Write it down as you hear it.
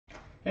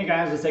Hey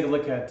guys, let's take a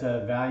look at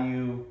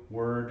value,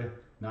 word,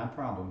 not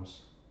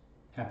problems,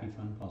 happy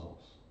fun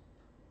puzzles.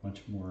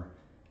 Much more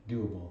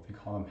doable if you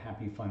call them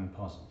happy fun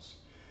puzzles.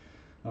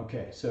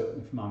 Okay, so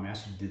if mom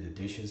asks you to do the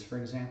dishes, for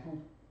example,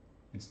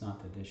 it's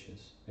not the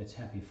dishes, it's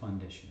happy fun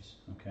dishes,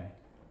 okay?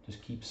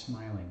 Just keep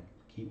smiling,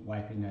 keep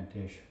wiping that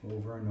dish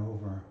over and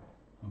over,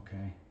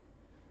 okay?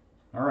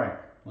 All right,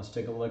 let's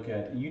take a look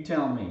at, you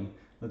tell me,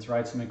 let's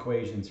write some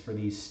equations for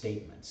these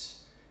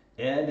statements.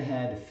 Ed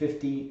had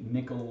 50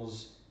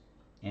 nickels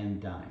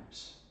and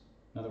dimes.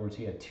 In other words,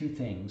 he had two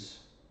things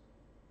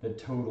that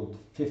totaled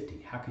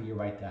 50. How could you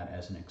write that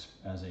as an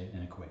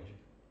equation?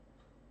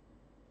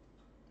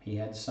 He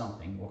had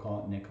something, we'll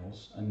call it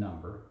nickels, a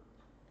number,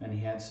 and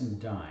he had some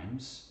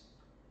dimes,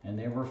 and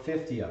there were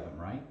 50 of them,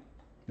 right?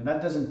 Now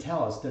that doesn't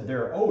tell us that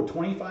there are,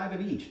 25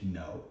 of each.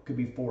 No, it could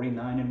be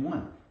 49 and 1.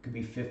 It could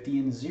be 50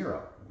 and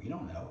 0. We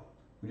don't know.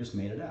 We just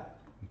made it up.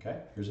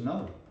 Okay, here's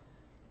another one.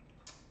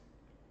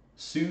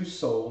 Sue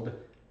sold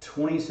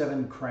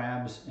 27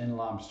 crabs and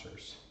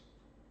lobsters.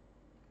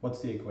 What's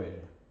the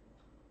equation?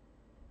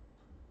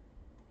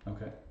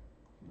 Okay.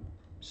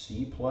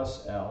 C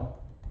plus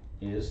L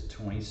is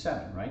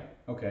 27, right?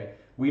 Okay.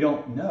 We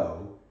don't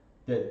know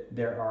that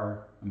there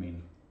are,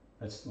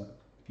 that's,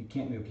 if you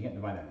can't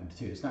divide that into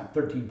two. It's not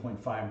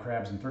 13.5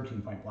 crabs and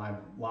 13.5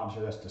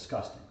 lobster. That's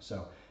disgusting. So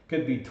it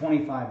could be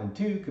 25 and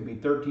 2, could be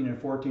 13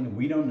 and 14.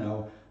 We don't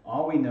know.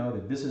 All we know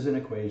that this is an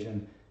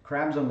equation.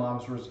 Crabs and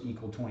lobsters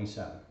equal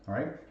 27. All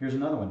right, here's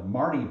another one.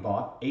 Marty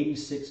bought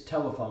 86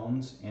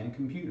 telephones and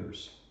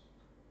computers.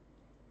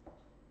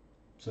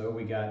 So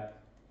we got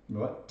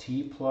what?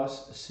 T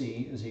plus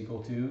C is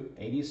equal to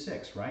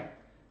 86, right?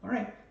 All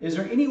right, is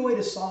there any way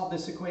to solve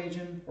this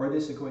equation or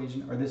this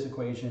equation or this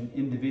equation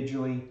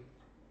individually?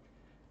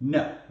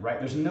 No, right?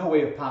 There's no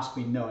way of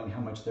possibly knowing how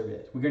much there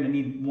is. We're going to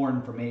need more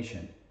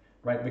information,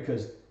 right?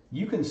 Because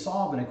you can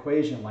solve an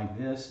equation like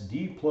this,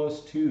 D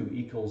plus 2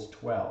 equals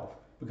 12,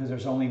 because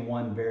there's only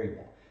one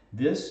variable.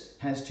 This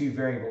has two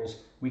variables.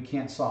 We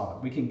can't solve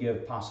it. We can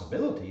give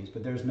possibilities,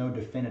 but there's no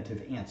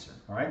definitive answer,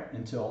 all right?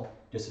 Until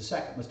just a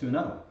second. Let's do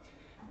another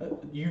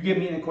one. You give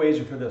me an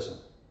equation for this one.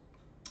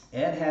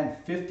 Ed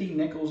had 50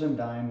 nickels and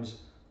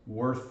dimes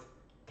worth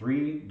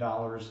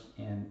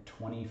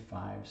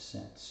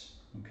 $3.25,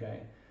 okay?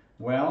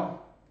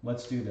 Well,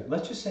 let's do that.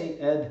 Let's just say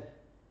Ed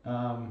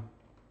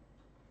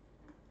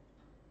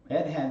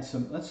had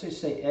some, let's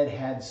just say Ed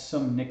had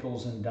some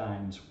nickels and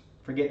dimes.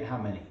 Forget how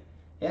many.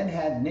 Ed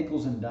had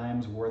nickels and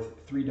dimes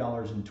worth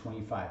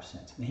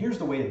 $3.25. And here's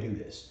the way to do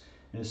this.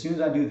 And as soon as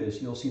I do this,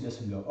 you'll see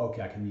this and go,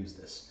 okay, I can use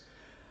this.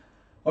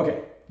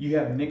 Okay, you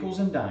have nickels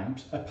and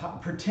dimes.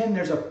 Pretend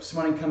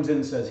somebody comes in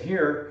and says,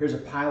 here's a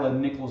pile of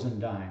nickels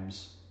and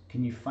dimes.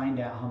 Can you find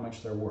out how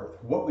much they're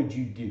worth? What would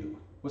you do?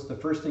 What's the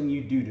first thing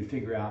you do to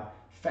figure out,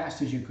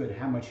 fast as you could,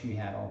 how much you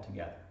had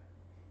altogether?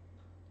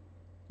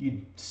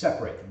 You'd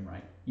separate them,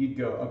 right? You'd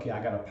go, okay, I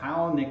got a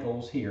pile of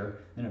nickels here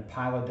and a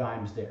pile of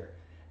dimes there.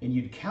 And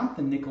you'd count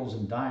the nickels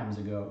and dimes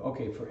and go,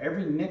 okay, for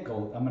every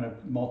nickel, I'm going to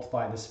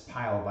multiply this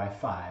pile by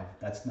 5.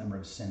 That's the number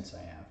of cents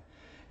I have.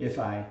 If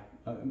I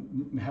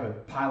have a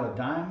pile of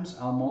dimes,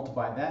 I'll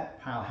multiply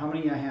that pile, how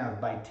many I have,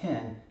 by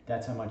 10.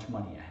 That's how much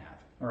money I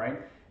have, all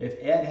right? If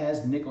Ed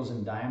has nickels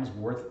and dimes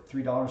worth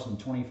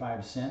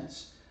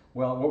 $3.25,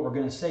 well, what we're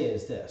going to say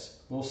is this.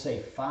 We'll say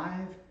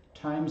 5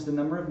 times the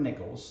number of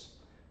nickels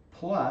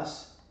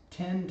plus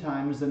 10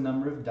 times the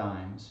number of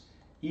dimes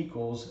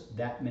equals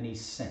that many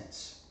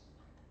cents.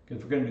 Because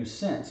if we're going to do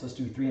cents, let's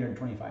do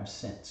 325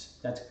 cents.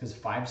 That's because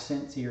 5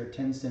 cents here,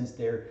 10 cents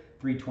there,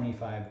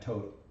 325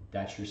 total.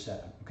 That's your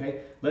setup,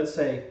 okay? Let's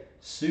say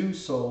Sue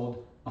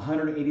sold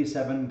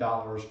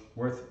 $187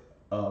 worth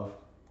of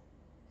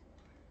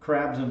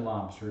crabs and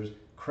lobsters.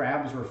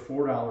 Crabs were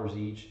 $4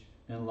 each,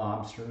 and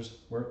lobsters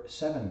were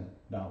 $7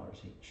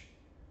 each.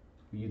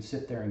 You'd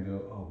sit there and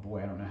go, oh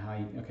boy, I don't know how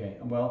you, okay,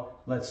 well,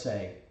 let's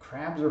say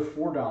crabs are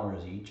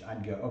 $4 each.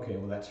 I'd go, okay,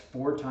 well, that's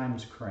 4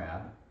 times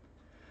crab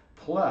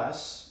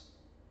plus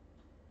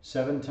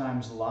 7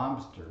 times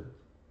lobster.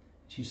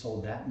 She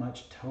sold that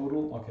much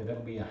total. Okay,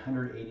 that'll be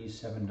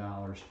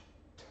 $187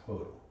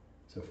 total.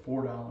 So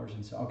 $4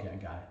 and so, okay, I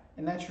got it.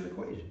 And that's your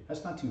equation.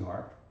 That's not too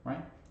hard,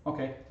 right?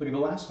 Okay, look at the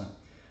last one.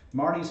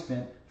 Marty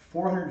spent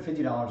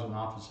 $450 on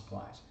office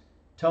supplies.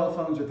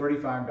 Telephones were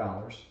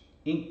 $35.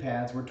 Ink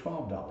pads were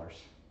 $12.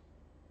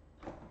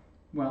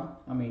 Well,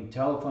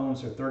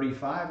 telephones are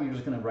 35. You're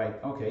just going to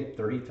write, okay,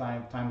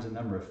 35 times the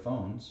number of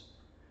phones.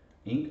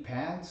 Ink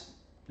pads,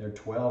 they're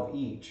 12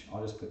 each.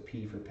 I'll just put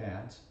P for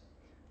pads.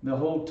 The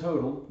whole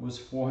total was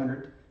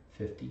 $450.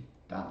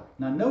 Now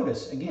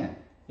notice, again,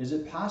 is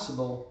it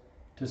possible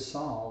to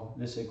solve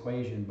this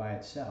equation by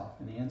itself?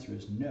 And the answer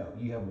is no.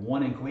 You have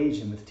one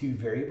equation with 2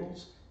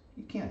 variables.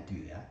 You can't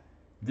do that.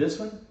 This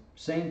one,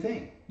 same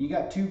thing. You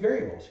got 2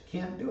 variables. You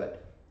can't do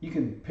it. You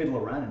can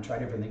piddle around and try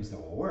different things that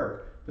will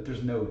work, but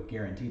there's no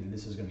guarantee that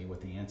this is going to be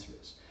what the answer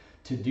is.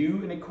 To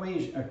do an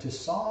equation, or to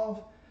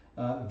solve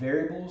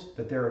variables,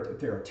 if there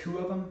are 2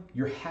 of them,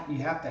 you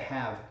have to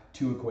have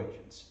 2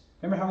 equations.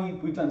 Remember how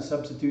we've done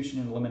substitution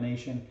and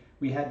elimination?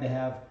 We had to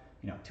have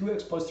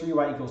 2x plus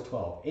 3y equals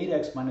 12.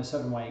 8x minus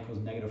 7y equals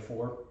negative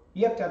 4.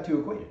 You have to have two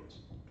equations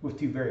with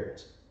two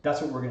variables.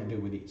 That's what we're going to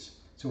do with these.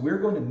 So we're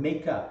going to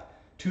make up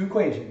two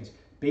equations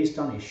based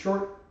on a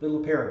short little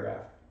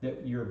paragraph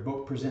that your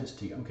book presents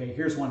to you. Okay,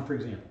 here's one for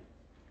example.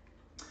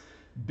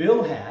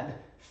 Bill had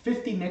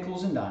 50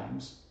 nickels and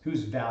dimes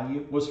whose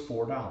value was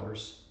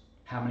 $4.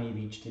 How many of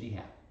each did he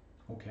have?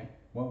 Okay,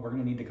 well, we're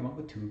going to need to come up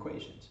with two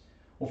equations.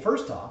 Well,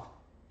 first off,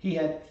 he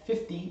had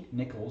 50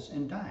 nickels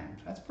and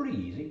dimes. That's pretty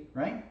easy,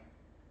 right?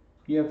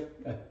 You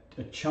have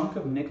a chunk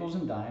of nickels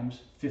and dimes,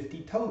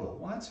 50 total.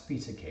 Well, that's a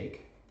piece of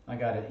cake. I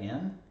got an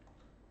N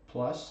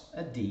plus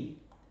a D,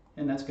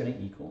 and that's going to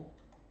equal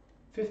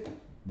 50.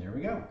 There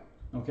we go.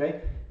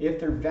 Okay, if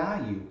their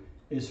value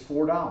is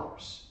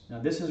 $4. Now,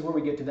 this is where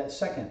we get to that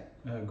second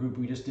group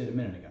we just did a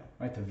minute ago,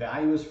 right? The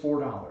value is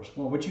 $4.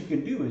 Well, what you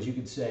can do is you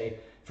could say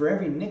for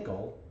every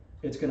nickel,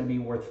 it's going to be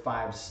worth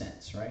 5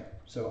 cents, right?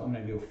 So I'm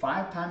going to do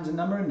 5 times the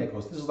number of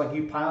nickels. This is like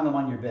you piling them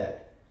on your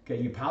bed.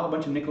 Okay, you pile a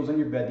bunch of nickels on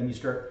your bed, then you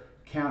start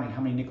counting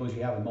how many nickels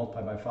you have and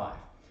multiply by 5.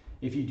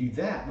 If you do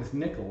that with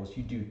nickels,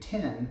 you do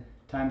 10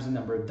 times the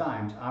number of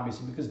dimes,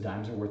 obviously because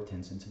dimes are worth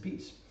 10 cents a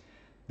piece.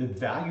 The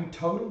value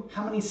total,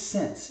 how many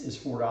cents is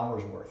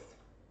 $4 worth?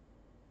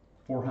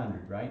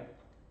 400, right?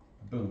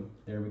 Boom,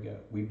 there we go.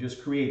 We've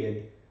just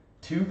created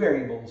two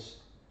variables,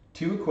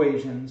 two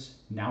equations.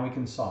 Now we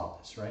can solve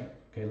this, right?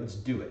 Okay, let's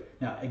do it.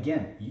 Now,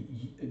 again,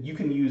 you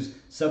can use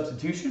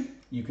substitution,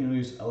 you can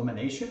use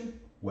elimination,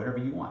 whatever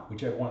you want.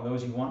 Whichever one of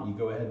those you want, you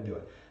go ahead and do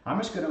it. I'm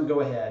just going to go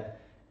ahead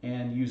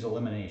and use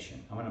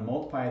elimination. I'm going to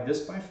multiply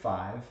this by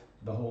 5,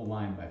 the whole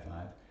line by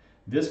 5,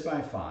 this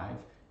by 5,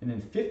 and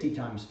then 50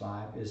 times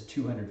 5 is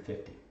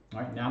 250. All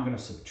right, now I'm going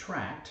to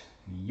subtract.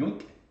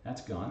 Yoink,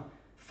 that's gone.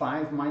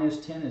 5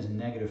 minus 10 is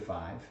negative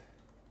 5.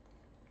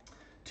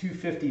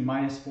 250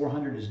 minus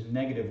 400 is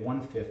negative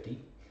 150.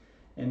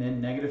 And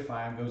then negative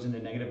 5 goes into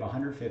negative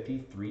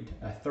 150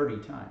 30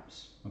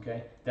 times.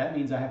 Okay, that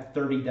means I have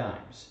 30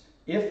 dimes.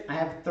 If I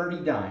have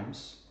 30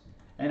 dimes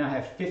and I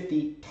have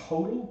 50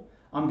 total,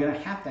 I'm going to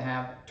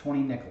have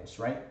 20 nickels,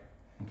 right?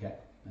 Okay,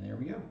 and there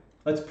we go.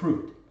 Let's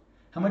prove it.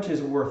 How much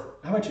is it worth?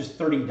 How much is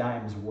 30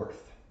 dimes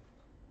worth?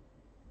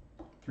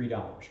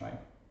 $3, right?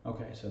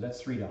 Okay, so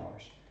that's $3.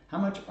 How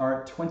much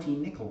are 20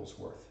 nickels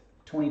worth?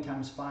 20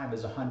 times 5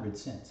 is 100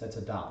 cents. That's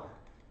 $1.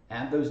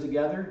 Add those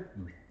together.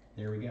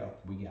 There we go.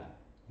 We got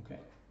it. Okay.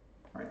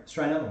 All right, let's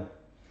try another one.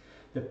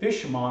 The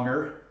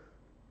fishmonger.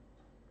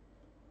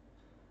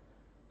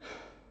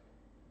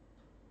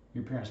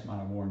 Your parents might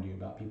have warned you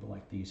about people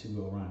like these who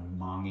go around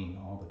monging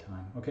all the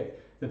time. Okay,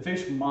 the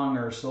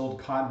fishmonger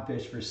sold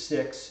codfish for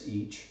 6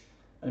 each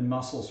and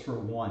mussels for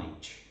 1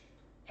 each.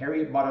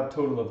 Harriet bought a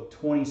total of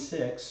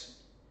 26,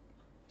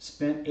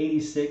 spent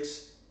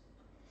 86.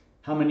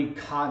 How many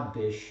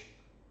codfish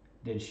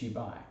did she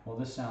buy? Well,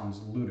 this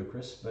sounds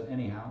ludicrous, but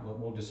anyhow,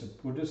 we'll just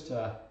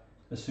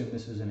assume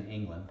this is in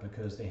England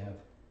because they have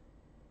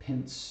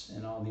pence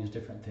and all these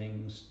different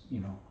things.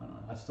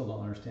 I still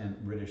don't understand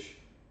British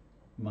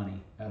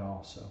money at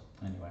all. So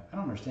anyway, I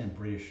don't understand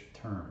British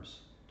terms.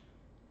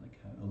 Like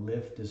a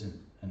lift isn't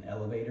an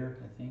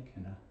elevator, I think,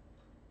 and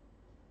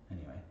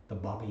anyway, the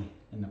bobby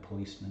and the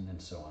policeman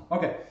and so on.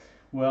 Okay,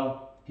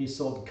 well, he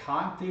sold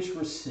codfish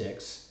for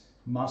 6,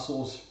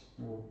 mussels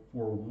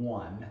were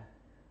 1.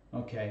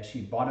 Okay,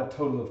 she bought a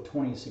total of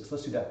 26.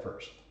 Let's do that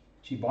first.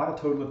 She bought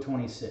a total of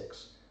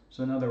 26.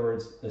 So in other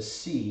words, the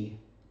C,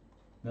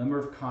 the number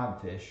of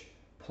codfish,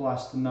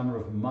 plus the number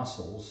of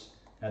mussels,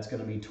 that's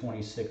going to be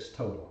 26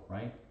 total,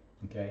 right?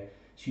 Okay,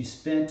 she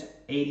spent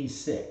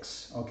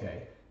 86.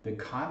 Okay, the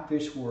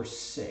codfish were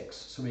 6.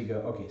 So we go,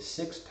 okay,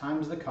 6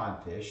 times the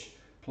codfish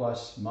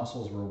plus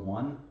mussels were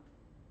 1.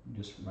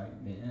 Just write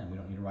it in. We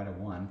don't need to write a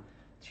 1.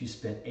 She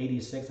spent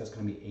 86. That's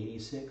going to be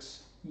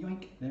 86.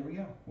 Yoink, there we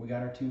go. We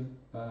got our two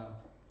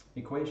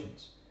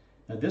equations.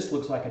 Now this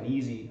looks like an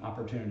easy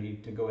opportunity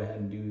to go ahead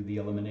and do the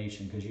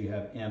elimination because you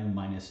have m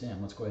minus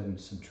m. Let's go ahead and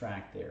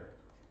subtract there.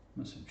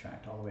 I'm going to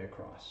subtract all the way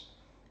across.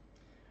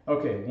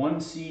 Okay,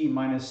 1c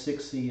minus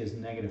 6c is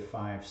negative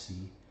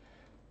 5c.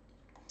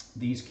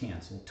 These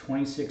cancel.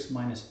 26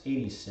 minus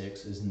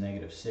 86 is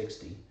negative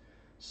 60.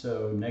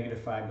 So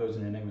negative 5 goes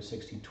into negative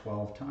 60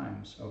 12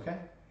 times. Okay,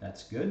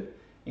 that's good.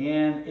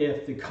 And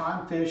if the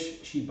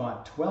codfish, she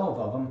bought 12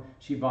 of them,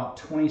 she bought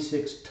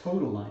 26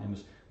 total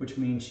items, which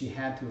means she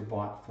had to have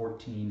bought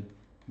 14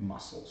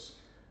 mussels.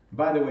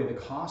 By the way, the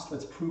cost,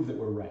 let's prove that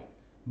we're right.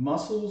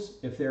 Mussels,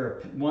 if they're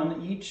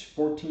 1 each,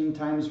 14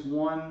 times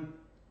 1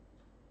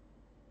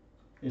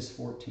 is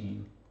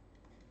 14.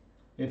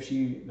 If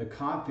the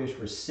codfish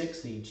were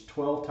 6 each,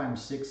 12 times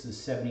 6 is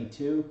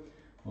 72.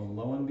 Well,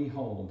 lo and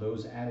behold,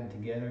 those added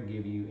together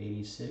give you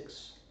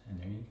 86. And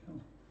there you go.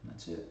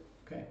 That's it.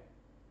 Okay.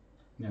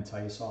 And that's how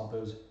you solve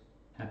those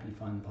happy,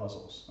 fun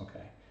puzzles.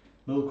 Okay.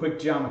 Little quick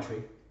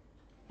geometry.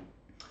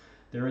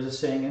 There is a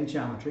saying in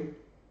geometry.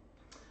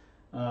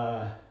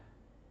 AA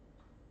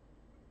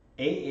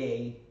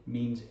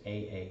means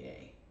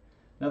AAA.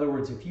 In other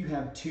words, if you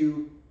have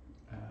two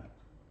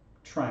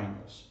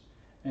triangles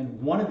and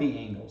one of the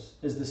angles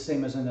is the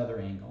same as another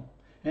angle,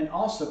 And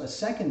also, a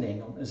second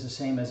angle is the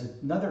same as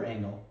another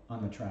angle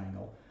on the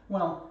triangle.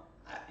 Well,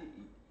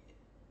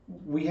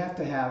 we have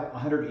to have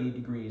 180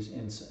 degrees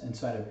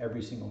inside of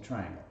every single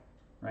triangle,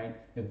 right?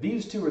 If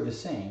these two are the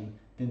same,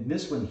 then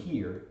this one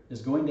here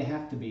is going to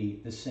have to be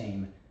the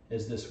same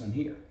as this one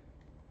here,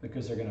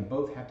 because they're going to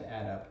both have to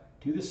add up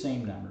to the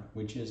same number,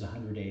 which is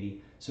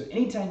 180. So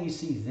anytime you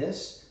see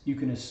this, you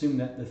can assume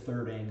that the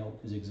third angle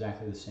is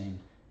exactly the same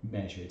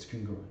measure. It's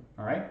congruent,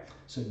 all right?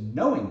 So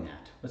knowing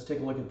that, let's take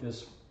a look at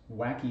this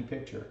wacky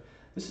picture.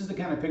 This is the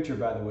kind of picture,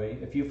 by the way,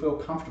 if you feel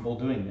comfortable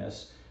doing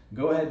this,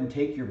 go ahead and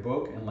take your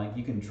book and like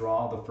you can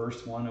draw the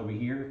first one over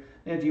here.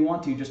 And if you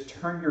want to, just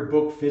turn your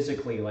book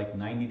physically like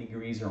 90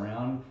 degrees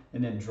around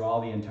and then draw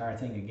the entire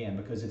thing again,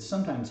 because it's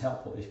sometimes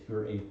helpful if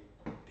you're a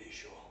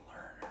visual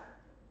learner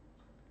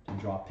to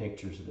draw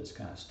pictures of this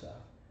kind of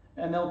stuff.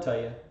 And they'll tell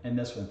you, in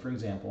this one, for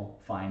example,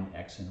 find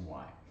X and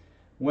Y.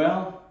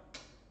 Well,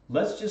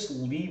 let's just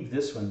leave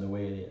this one the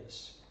way it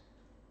is.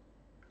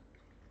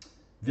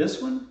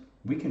 This one,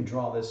 we can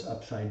draw this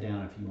upside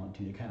down if you want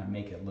to kind of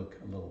make it look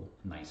a little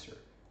nicer.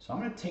 So I'm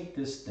going to take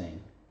this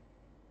thing,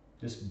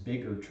 this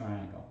bigger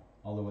triangle,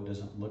 although it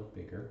doesn't look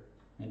bigger,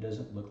 and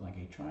doesn't look like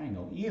a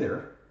triangle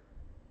either,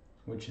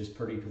 which is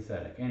pretty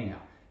pathetic. Anyhow,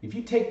 if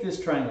you take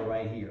this triangle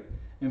right here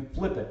and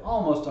flip it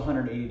almost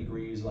 180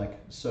 degrees, like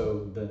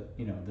so,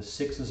 the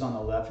 6 is on the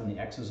left and the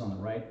X is on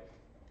the right,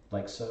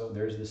 like so.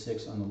 There's the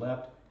 6 on the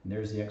left, and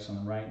there's the X on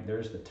the right.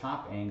 There's the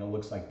top angle,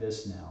 looks like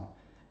this now.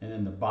 And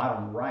then the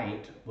bottom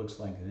right looks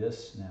like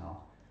this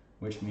now,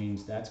 which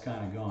means that's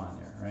kind of gone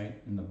there, right?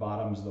 And the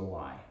bottom's the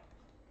Y.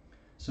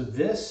 So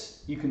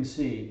this, you can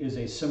see, is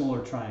a similar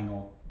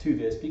triangle to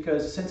this,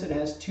 because since it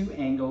has two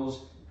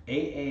angles,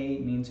 AA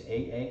means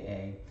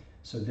AAA.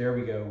 So there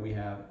we go, we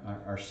have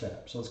our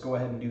setup. So let's go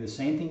ahead and do the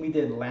same thing we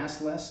did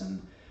last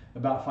lesson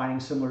about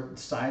finding similar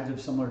sides of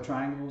similar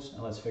triangles,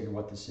 and let's figure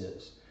what this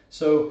is.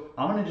 So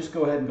I'm going to just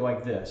go ahead and go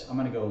like this. I'm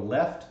going to go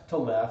left to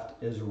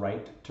left is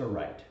right to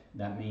right.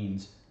 That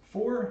means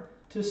 4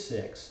 to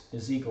 6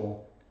 is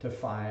equal to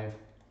 5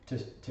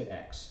 to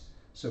x.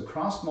 So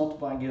cross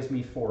multiply gives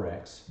me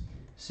 4x.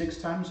 6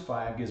 times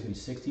 5 gives me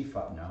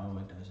 65. No,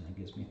 it doesn't. It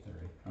gives me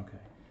 30.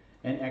 Okay.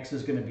 And x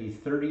is going to be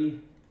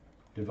 30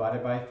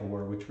 divided by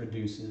 4, which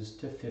reduces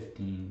to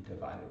 15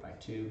 divided by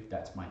 2.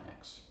 That's my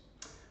x.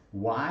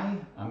 Y,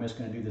 I'm just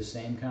going to do the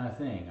same kind of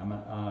thing.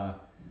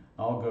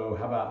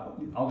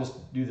 I'll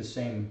just do the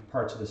same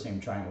parts of the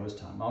same triangle this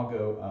time. I'll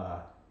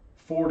go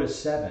 4 to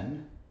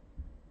 7.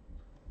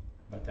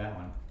 But that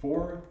one,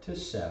 4 to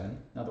 7,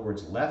 in other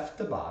words, left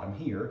to bottom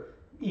here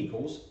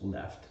equals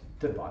left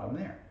to bottom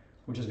there,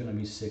 which is going to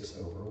be 6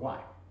 over y.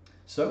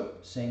 So,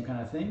 same kind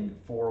of thing,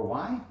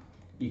 4y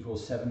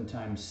equals 7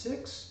 times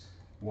 6,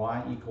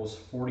 y equals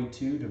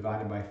 42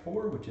 divided by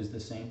 4, which is the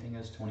same thing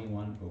as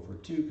 21 over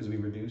 2, because we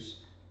reduce,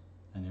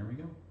 and there we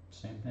go,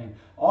 same thing.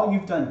 All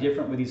you've done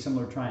different with these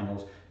similar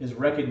triangles is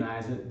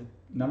recognize that,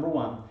 number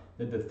one,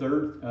 that the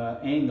third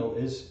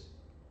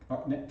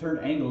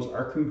third angles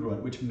are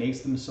congruent, which makes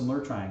them similar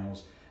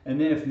triangles.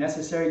 And then if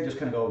necessary, just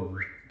kind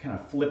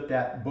of flip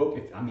that book.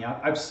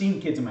 I've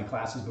seen kids in my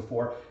classes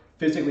before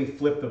physically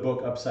flip the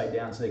book upside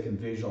down so they can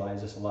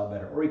visualize this a lot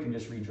better, or you can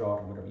just redraw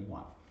it or whatever you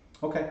want.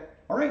 Okay,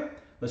 all right,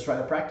 let's try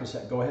to practice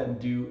that. Go ahead and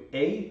do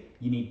A.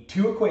 You need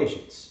 2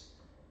 equations.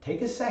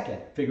 Take a second,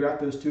 figure out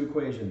those 2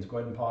 equations. Go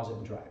ahead and pause it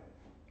and try it.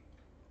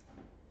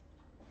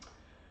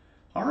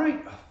 All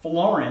right,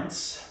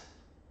 Florence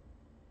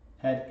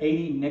had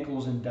 80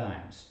 nickels and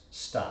dimes.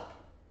 Stop.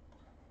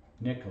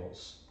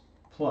 Nickels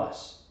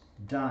plus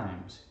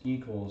dimes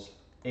equals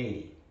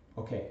 80.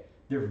 Okay,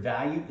 their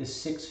value is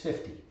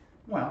 6.50.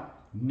 Well,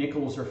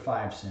 nickels are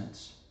 5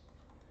 cents,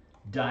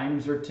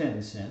 dimes are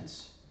 10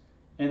 cents,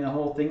 and the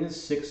whole thing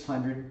is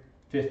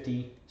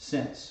 650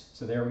 cents.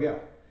 So there we go.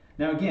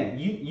 Now again,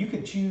 you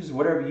could choose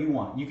whatever you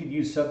want. You could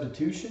use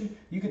substitution.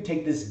 You could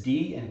take this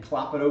D and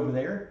clop it over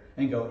there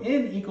and go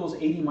N equals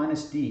 80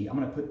 minus D. I'm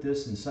going to put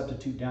this and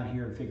substitute down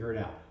here and figure it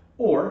out.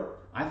 Or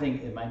I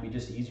think it might be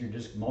just easier to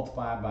just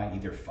multiply by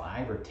either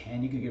 5 or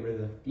 10. You could get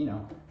rid of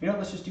the,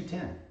 let's just do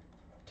 10.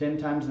 10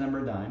 times the number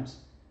of dimes,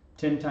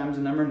 10 times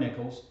the number of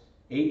nickels.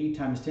 80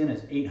 times 10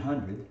 is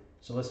 800.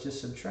 So let's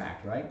just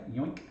subtract, right?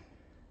 Yoink.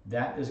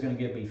 That is going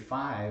to give me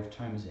 5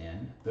 times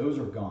N. Those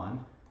are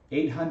gone.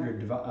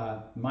 800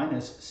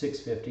 minus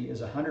 650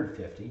 is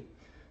 150.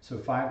 So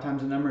 5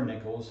 times the number of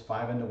nickels,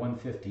 5 into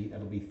 150,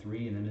 that'll be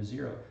 3 and then a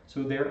 0.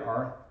 So there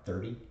are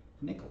 30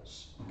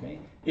 nickels, okay?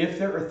 If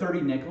there are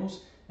 30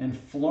 nickels and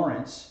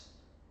Florence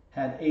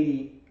had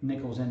 80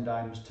 nickels and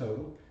dimes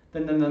total,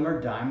 then the number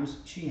of dimes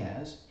she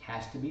has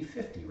to be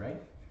 50,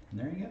 right? And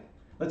there you go.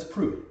 Let's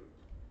prove it.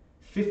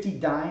 50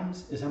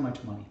 dimes is how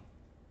much money?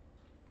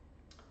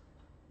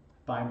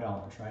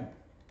 $5, right?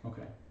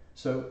 Okay.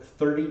 So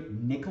 30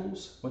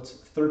 nickels, what's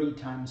 30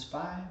 times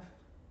 5?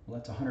 Well,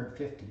 that's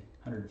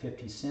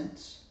 150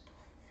 cents.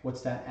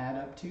 What's that add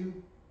up to?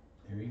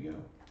 There you go.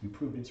 You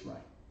proved it's right.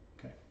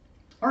 Okay.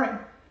 All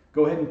right.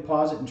 Go ahead and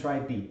pause it and try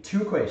B.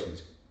 2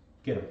 equations.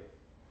 Get them.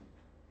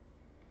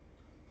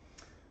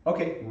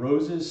 Okay,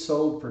 roses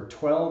sold for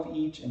 12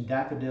 each and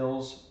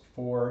daffodils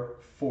for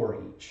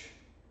 4 each.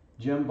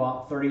 Jim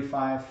bought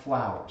 35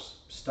 flowers.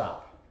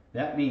 Stop.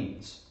 That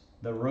means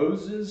the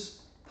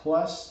roses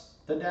plus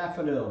the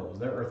daffodils.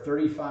 There are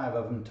 35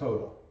 of them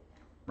total,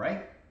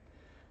 right?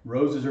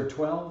 Roses are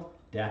 12,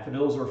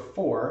 daffodils are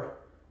 4,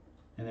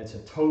 and it's a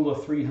total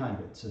of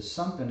 300. So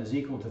something is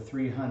equal to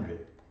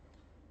 300,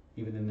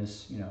 even in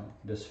this,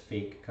 this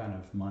fake kind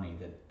of money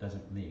that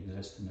doesn't really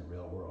exist in the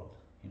real world.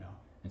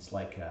 It's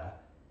like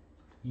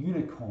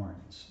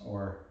unicorns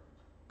or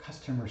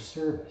customer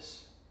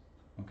service.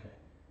 Okay,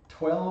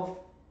 12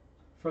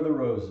 for the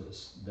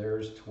roses,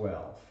 there's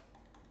 12.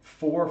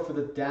 4 for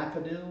the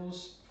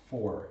daffodils,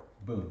 4.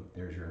 Boom,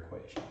 there's your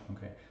equation.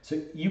 Okay,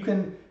 so you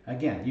can,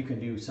 again, you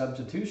can do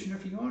substitution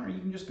if you want, or you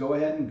can just go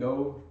ahead and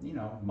go,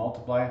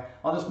 multiply.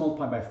 I'll just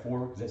multiply by 4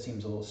 because that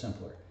seems a little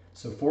simpler.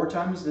 So 4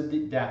 times the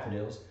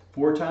daffodils,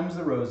 4 times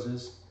the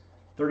roses,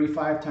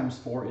 35 times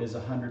 4 is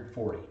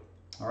 140.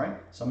 All right,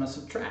 so I'm going to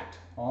subtract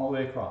all the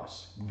way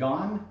across.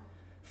 Gone.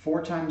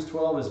 4 times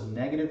 12 is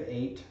negative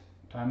 8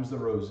 times the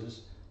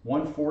roses.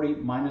 140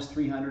 minus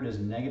 300 is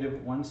negative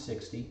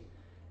 160.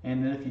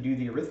 And then if you do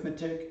the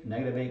arithmetic,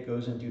 negative 8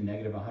 goes into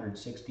negative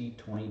 160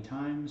 20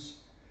 times.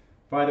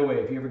 By the way,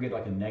 if you ever get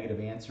like a negative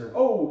answer,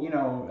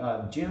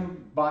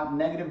 Jim bought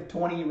negative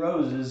 20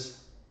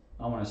 roses,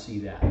 I want to see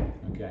that.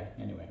 Okay,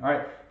 anyway. All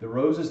right, the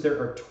roses,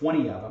 there are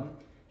 20 of them.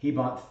 He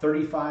bought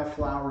 35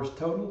 flowers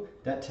total.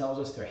 That tells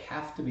us there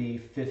have to be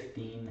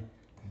 15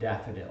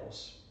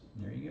 daffodils.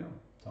 There you go.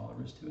 That's all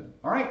there is to it.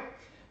 All right,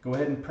 go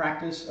ahead and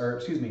practice, or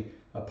excuse me,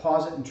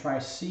 pause it and try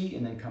C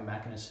and then come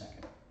back in a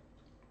second.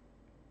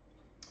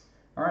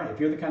 All right, if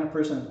you're the kind of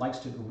person that likes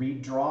to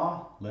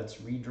redraw, let's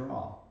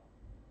redraw.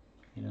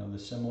 The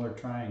similar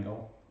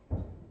triangle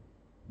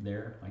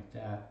there, like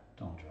that.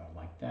 Don't draw it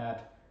like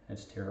that.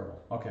 That's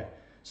terrible. Okay,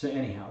 so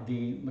anyhow,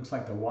 looks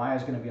like the Y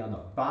is going to be on the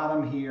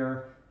bottom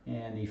here,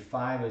 and the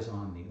 5 is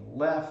on the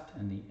left,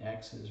 and the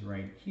X is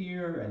right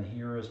here, and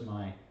here is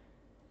my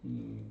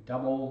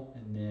double,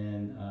 and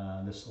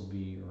then this will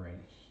be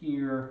right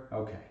here.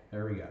 Okay,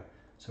 there we go.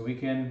 So we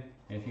can,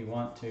 if you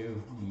want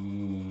to,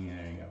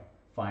 there you go,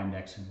 find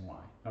X and Y.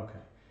 Okay,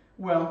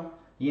 well,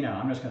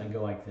 I'm just going to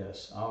go like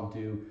this. I'll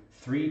do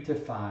 3 to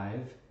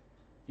 5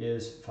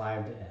 is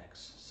 5 to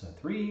X. So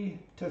 3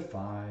 to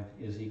 5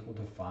 is equal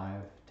to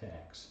 5 to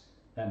X.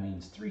 That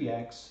means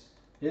 3X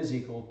is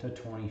equal to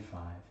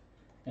 25.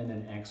 And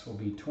then X will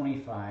be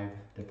 25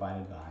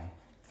 divided by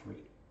 3.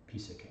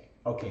 Piece of cake.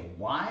 Okay,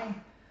 Y?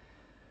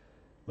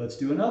 Let's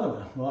do another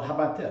one. Well, how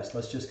about this?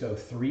 Let's just go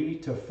 3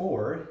 to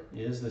 4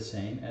 is the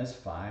same as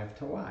 5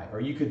 to Y. Or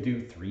you could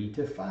do 3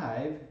 to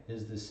 5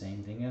 is the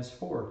same thing as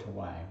 4 to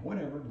Y.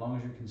 Whatever, as long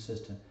as you're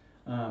consistent.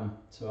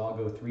 So I'll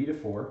go 3 to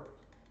 4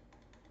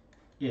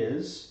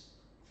 is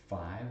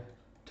 5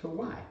 to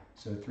Y.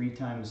 So 3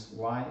 times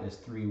Y is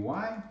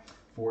 3Y.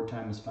 4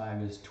 times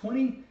 5 is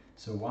 20.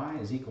 So Y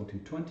is equal to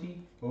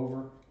 20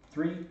 over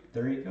 3.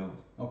 There you go.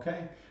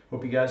 Okay.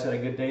 Hope you guys had a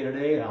good day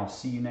today, and I'll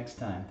see you next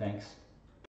time. Thanks.